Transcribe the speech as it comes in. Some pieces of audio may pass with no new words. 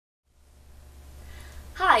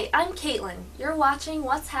Hi, I'm Caitlin. You're watching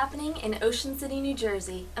What's Happening in Ocean City, New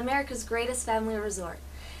Jersey, America's greatest family resort.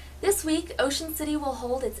 This week, Ocean City will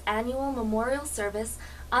hold its annual memorial service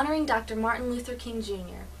honoring Dr. Martin Luther King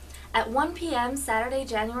Jr. at 1 p.m. Saturday,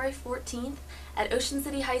 January 14th at Ocean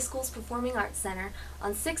City High School's Performing Arts Center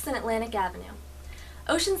on 6th and Atlantic Avenue.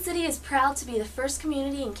 Ocean City is proud to be the first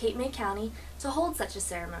community in Cape May County to hold such a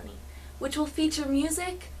ceremony, which will feature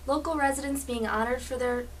music, local residents being honored for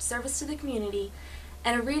their service to the community,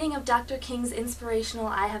 and a reading of Dr. King's inspirational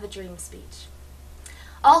I Have a Dream speech.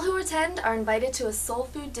 All who attend are invited to a soul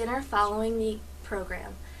food dinner following the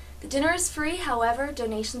program. The dinner is free, however,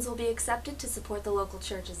 donations will be accepted to support the local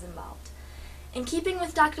churches involved. In keeping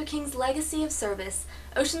with Dr. King's legacy of service,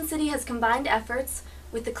 Ocean City has combined efforts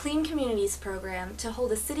with the Clean Communities program to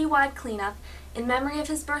hold a citywide cleanup in memory of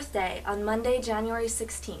his birthday on Monday, January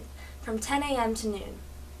 16th, from 10 a.m. to noon.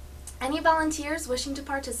 Any volunteers wishing to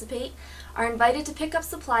participate are invited to pick up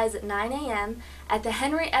supplies at 9 a.m. at the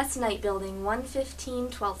Henry S. Knight Building, 115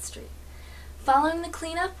 12th Street. Following the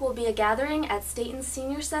cleanup will be a gathering at Staten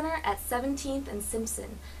Senior Center at 17th and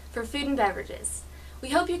Simpson for food and beverages. We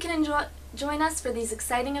hope you can join us for these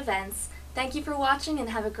exciting events. Thank you for watching and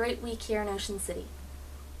have a great week here in Ocean City.